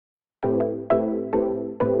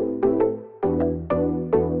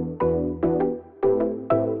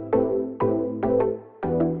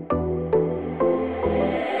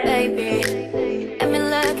baby. Got me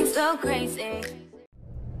looking so crazy.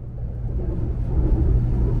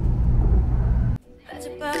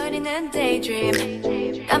 빠져버리는 daydream.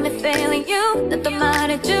 Got me feeling you. 난 또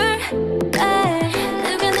말해줄.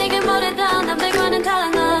 누가 내게 뭐래도 남들과는 달라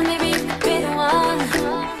넌. Maybe you could be the one.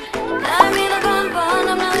 날 믿어도 한번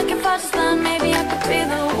I'm not looking for just one. Maybe I could be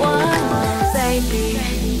the one. Baby,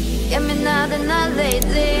 get me now than not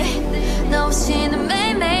lately. 너 없이는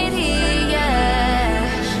매일매일이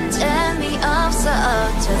yeah. 재미없어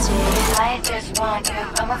어쩌지. I just want you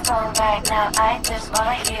on my phone right now. I just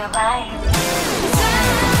wanna hear your line.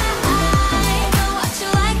 I know what you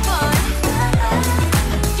like, boy.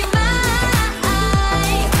 You're mine.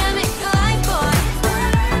 Got me like, boy.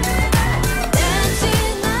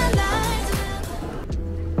 Dancing all night.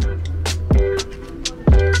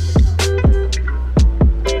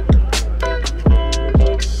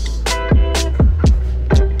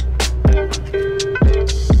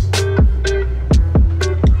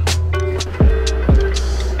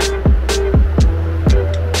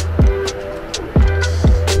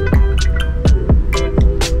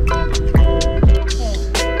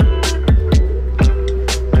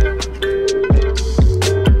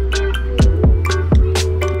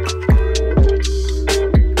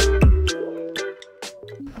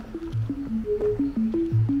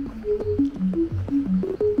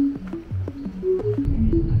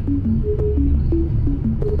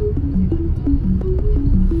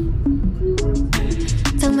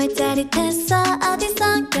 정말 짜릿했어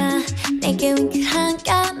어디선가 내게 윙크한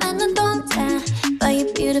까만 눈동자. But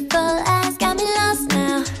your beautiful eyes got me lost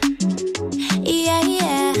now. Yeah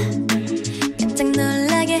yeah. 깜짝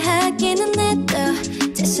놀라게 하기는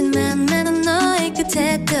해도 자신만 많은 너의 그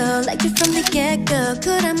태도. Like you from the get-go.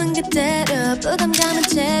 쿨함은 그대로 부담감은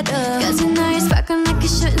제로. Cause you know you're sparkling like a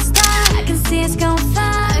shooting star. I can see it's going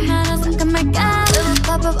far. 얼마나 상큼할까.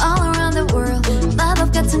 Pop up all around the world.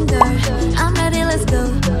 마법 같은 girl. I'm ready, let's go.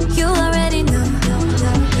 You already know.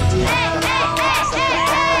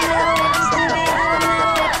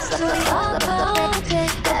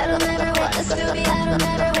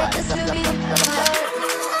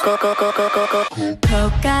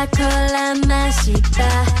 Coca-Cola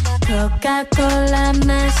맛있다. Coca-Cola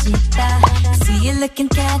맛있다. See you looking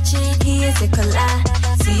catchy, here's a cola.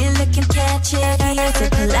 See you looking catchy, here's a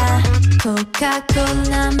cola.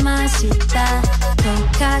 Coca-Cola 맛있다.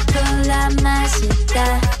 Coca-Cola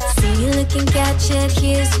맛있다. See you looking catchy,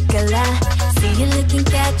 here's a cola. See you looking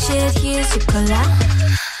catchy, here's a cola.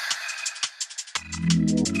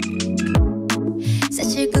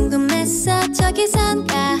 사실 궁금했어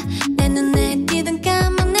저기선가. 내 눈에 띄던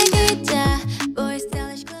까만 내 글자. Boy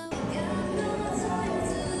stylish glow.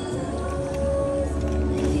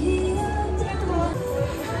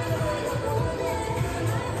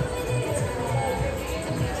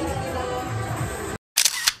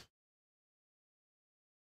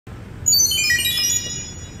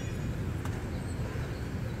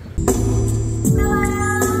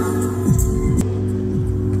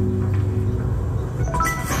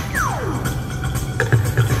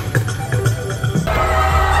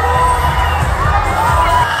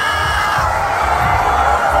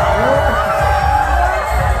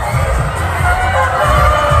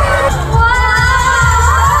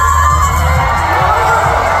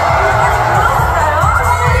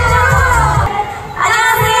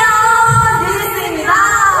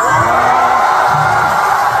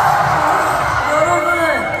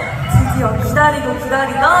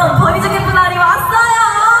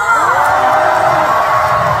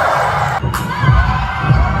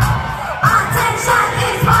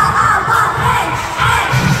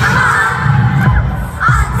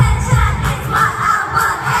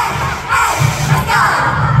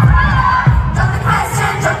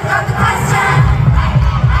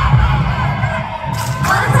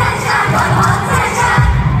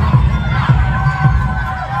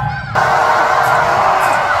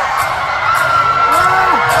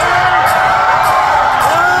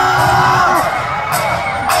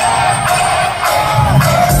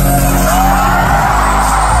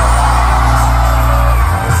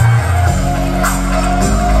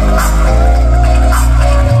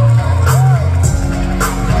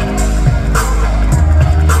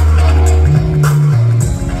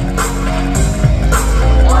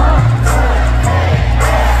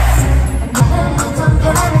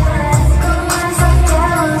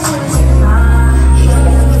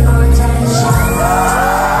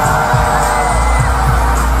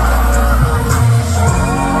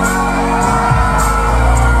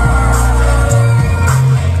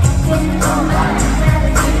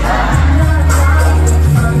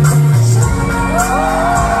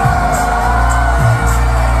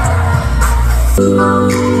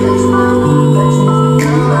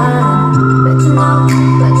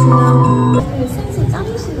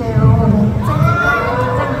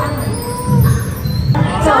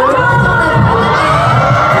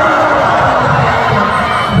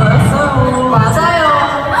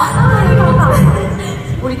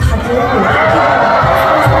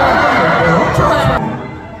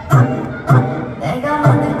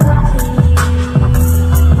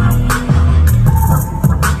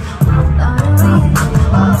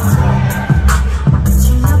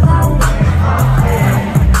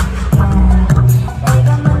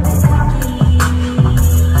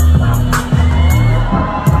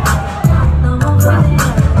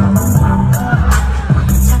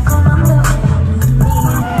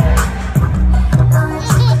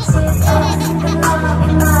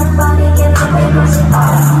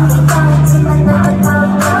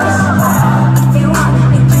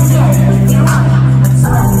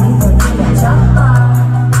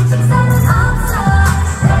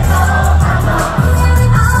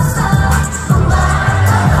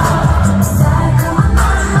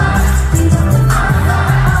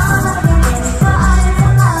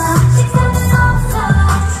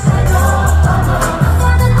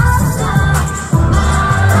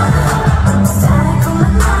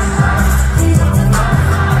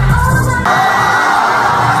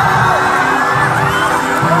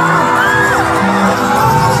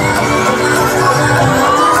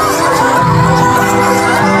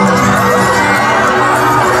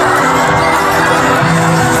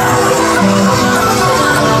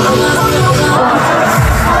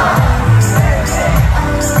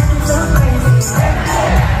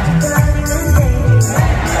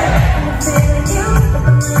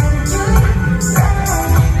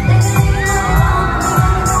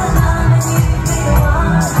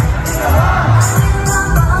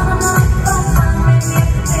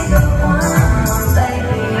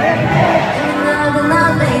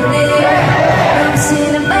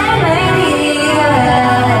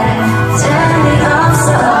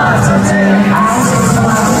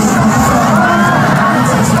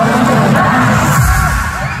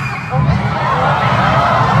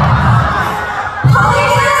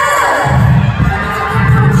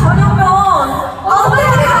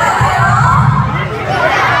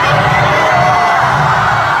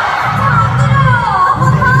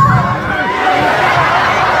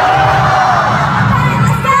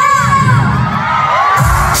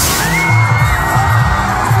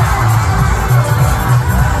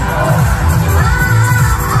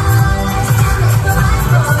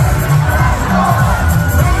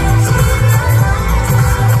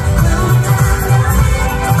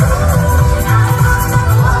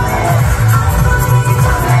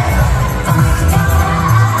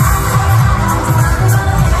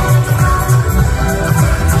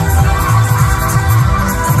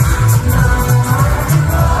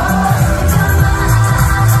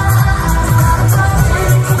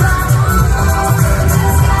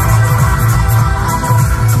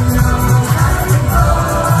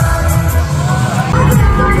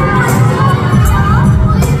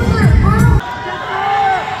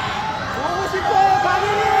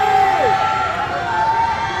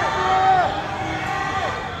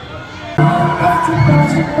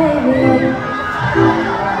 you, baby.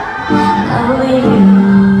 Only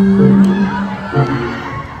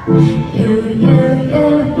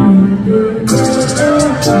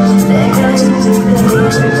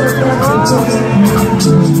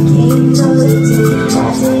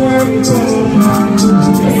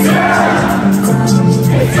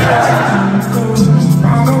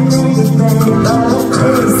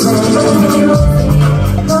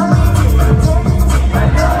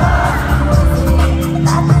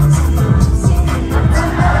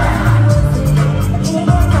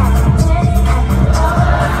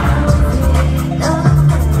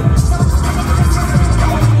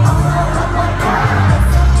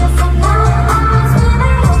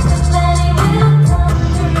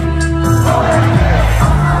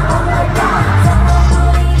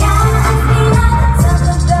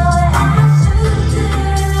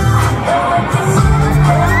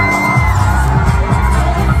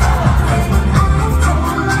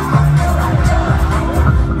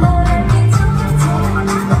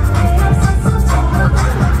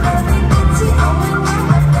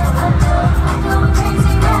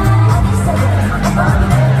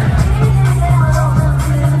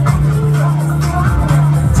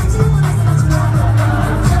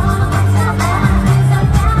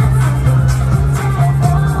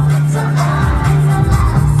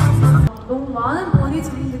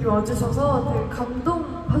내가 와주셔서 되게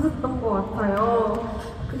감동받았던 것 같아요.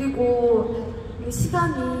 그리고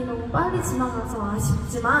시간이 너무 빨리 지나가서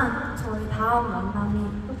아쉽지만 저희 다음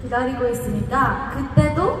만남이 또 기다리고 있으니까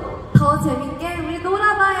그때도 더 재밌게 우리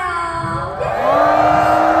놀아봐요.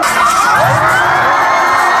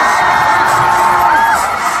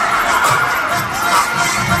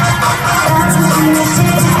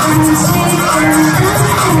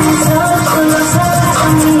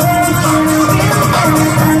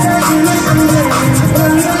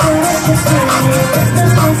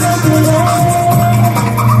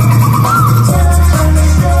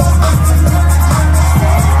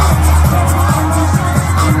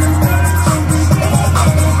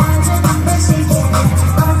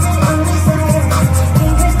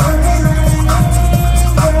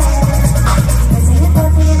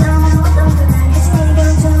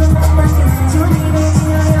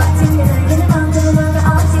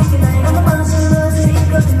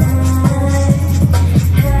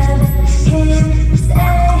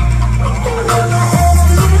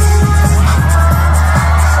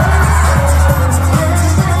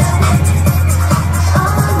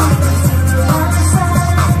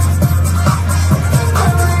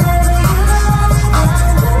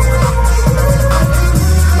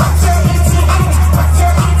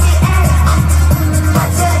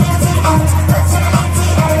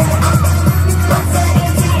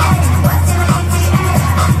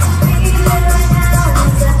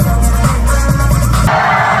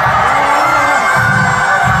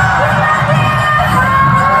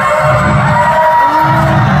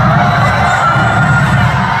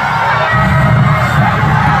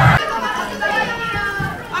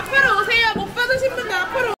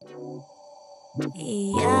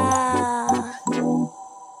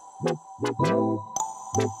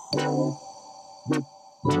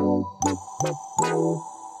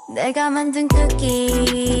 내가 만든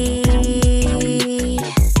쿠키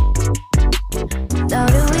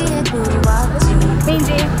너를 위해 구웠지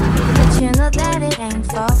But you know that it ain't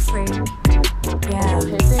for free yeah.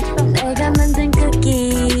 내가 만든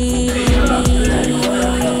쿠키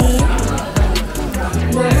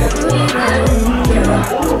너를 위해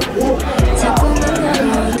자꾸만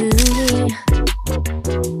열어두니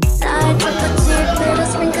날 똑같이 불어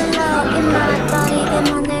스프링클러 in my body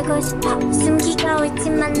내만 내고 싶어 숨기고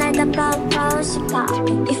있지만 날 다가오고 싶어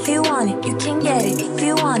If you want it, you can get it If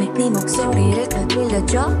you want it, 네 목소리를 더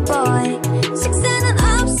들려줘 boy 식사는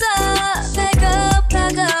없어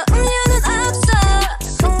배고파고 음료는 없어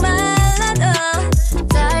목말라도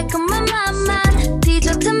달콤한 맛만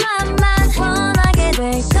디저트 맛만 원하게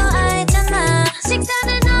될 거 알잖아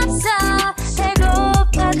식사는 없어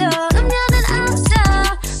배고파도 음료는 없어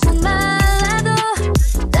목말라도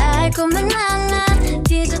달콤한 맛만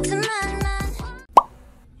디저트 맛만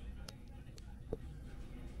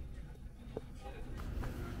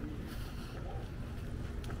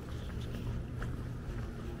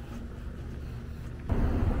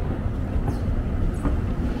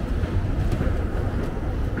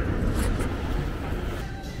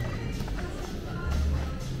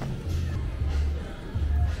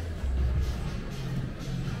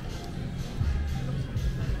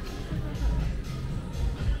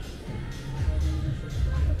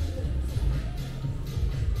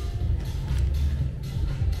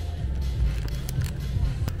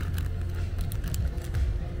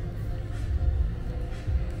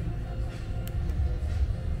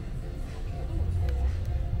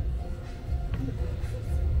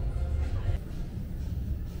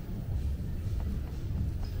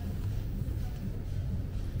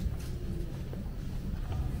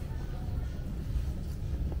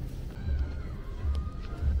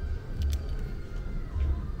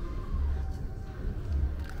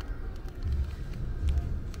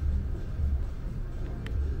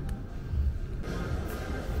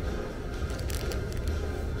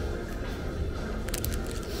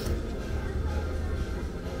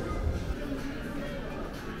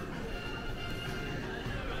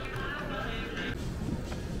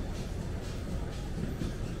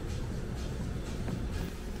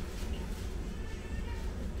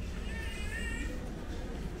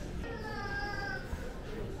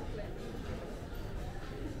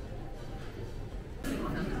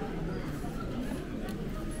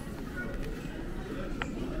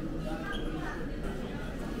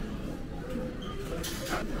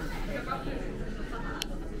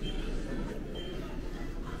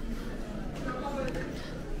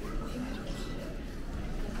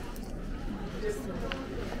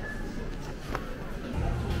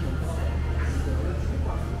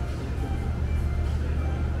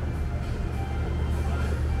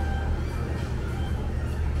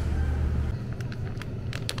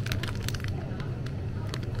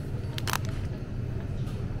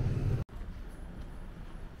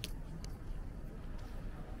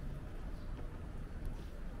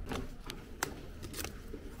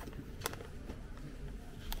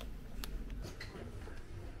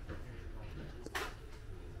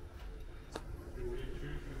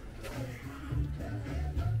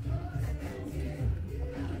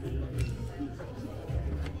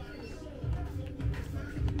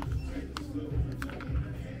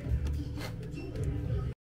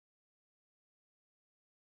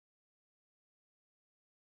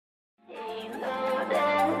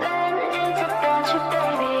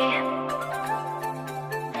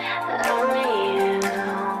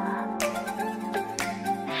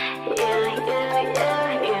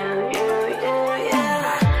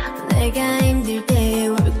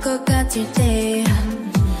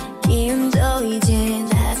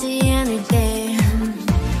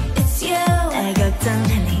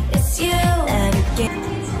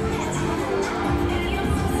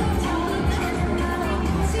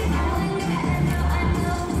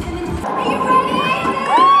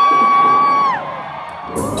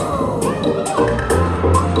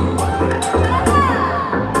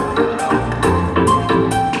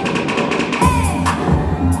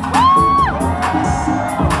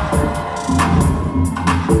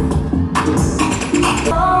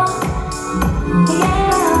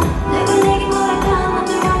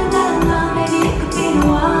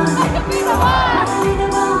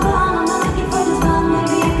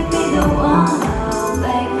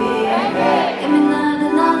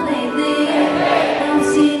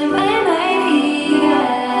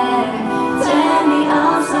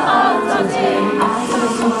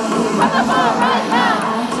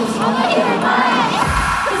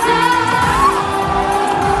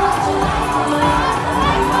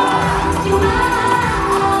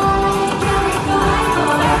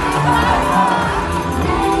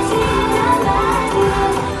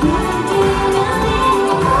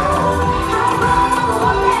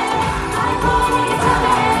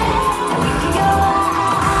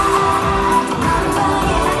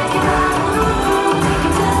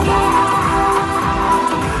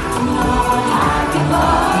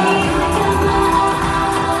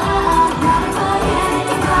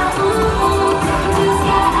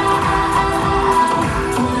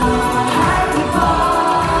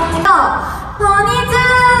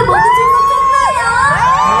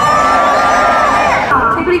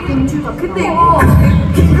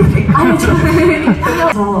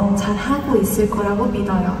하고 있을 거라고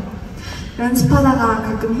믿어요. 연습하다가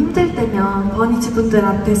가끔 힘들 때면 버니즈 분들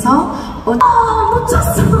앞에서 못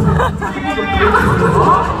췄어.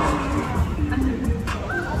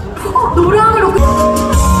 노래하기로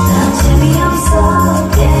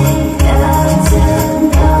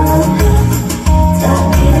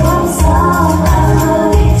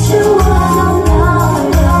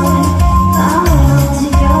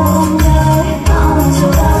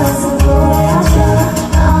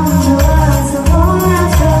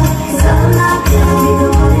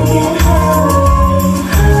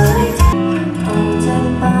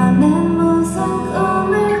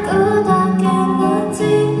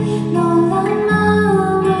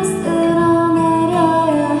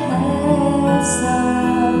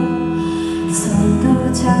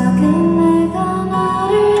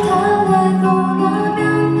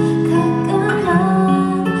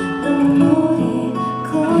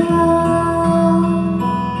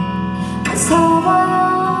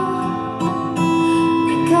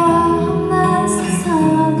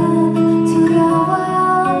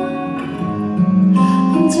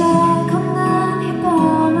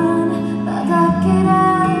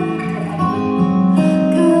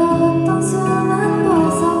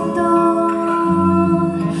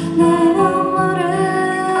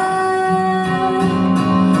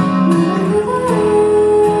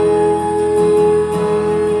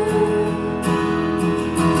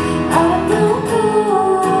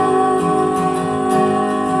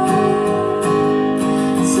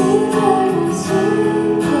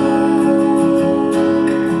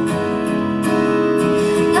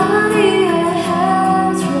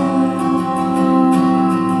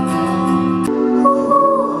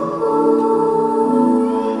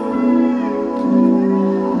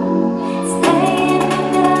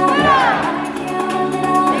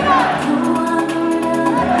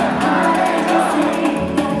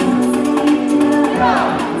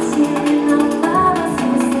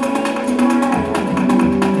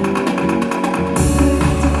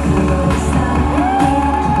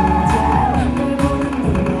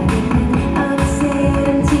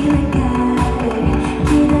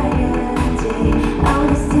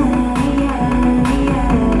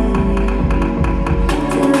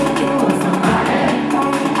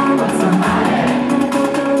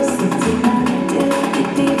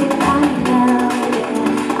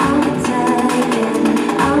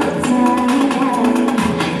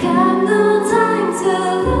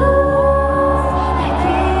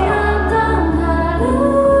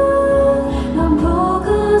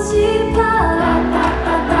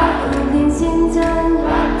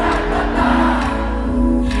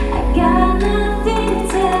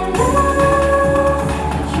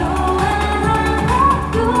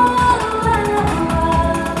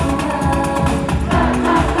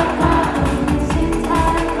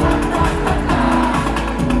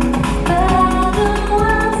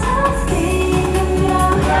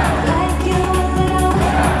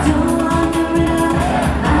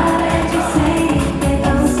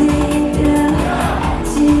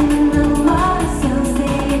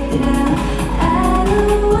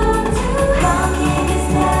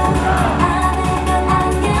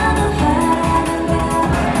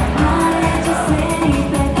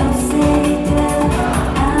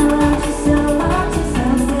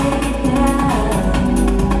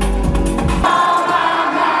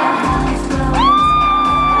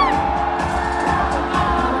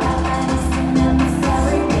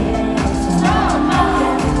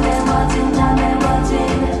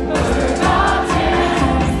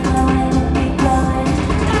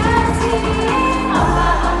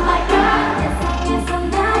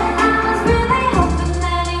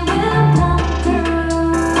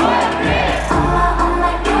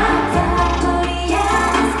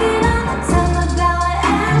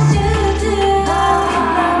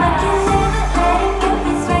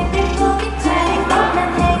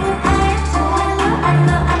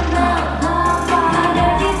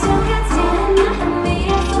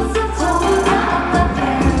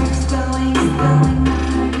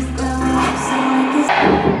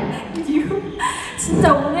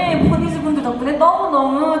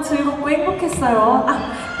즐겁고 행복했어요.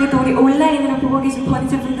 그래도 우리 온라인으로 보고 계신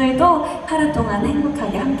버니즈 분들도 하루 동안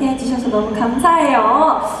행복하게 함께 해주셔서 너무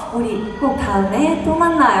감사해요. 우리 꼭 다음에 또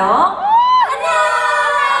만나요. 안녕!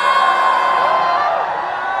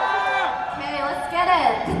 Okay, let's get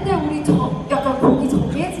it. 근데 우리 약간 곡이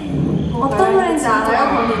정해진 거 어떤 노래인지 알아요,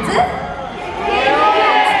 버니즈?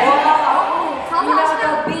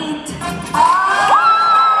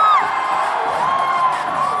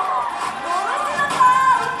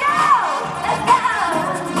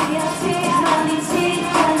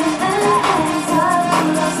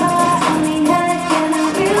 Let's go!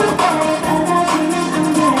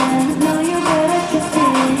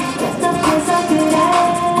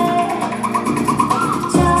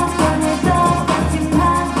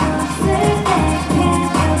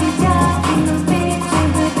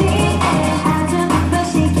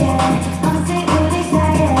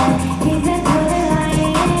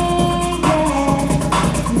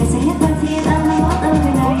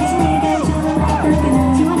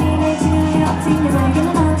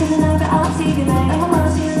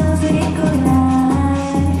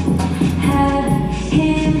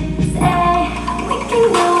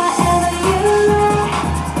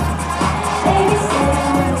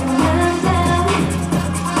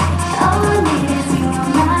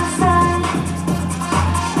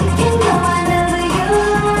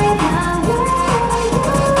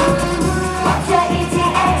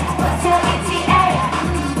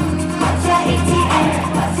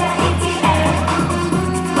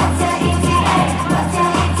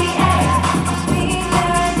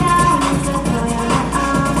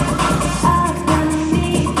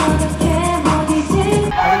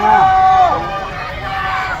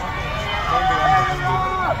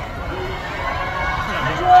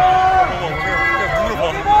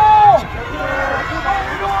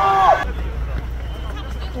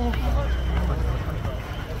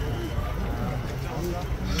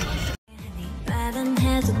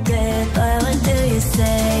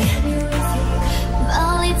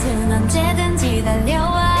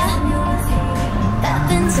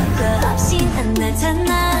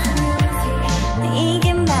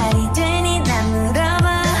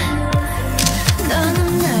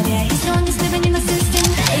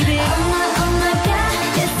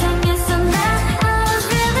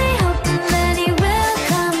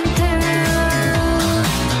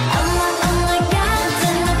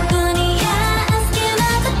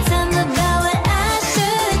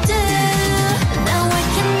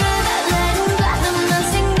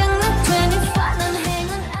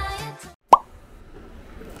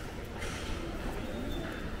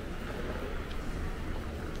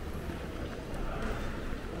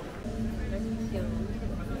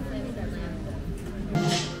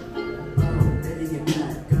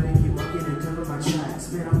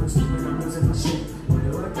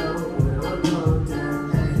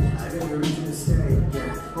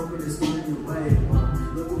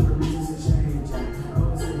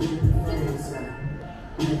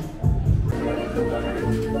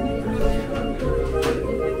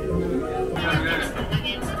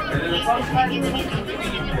 생각이 듭니다.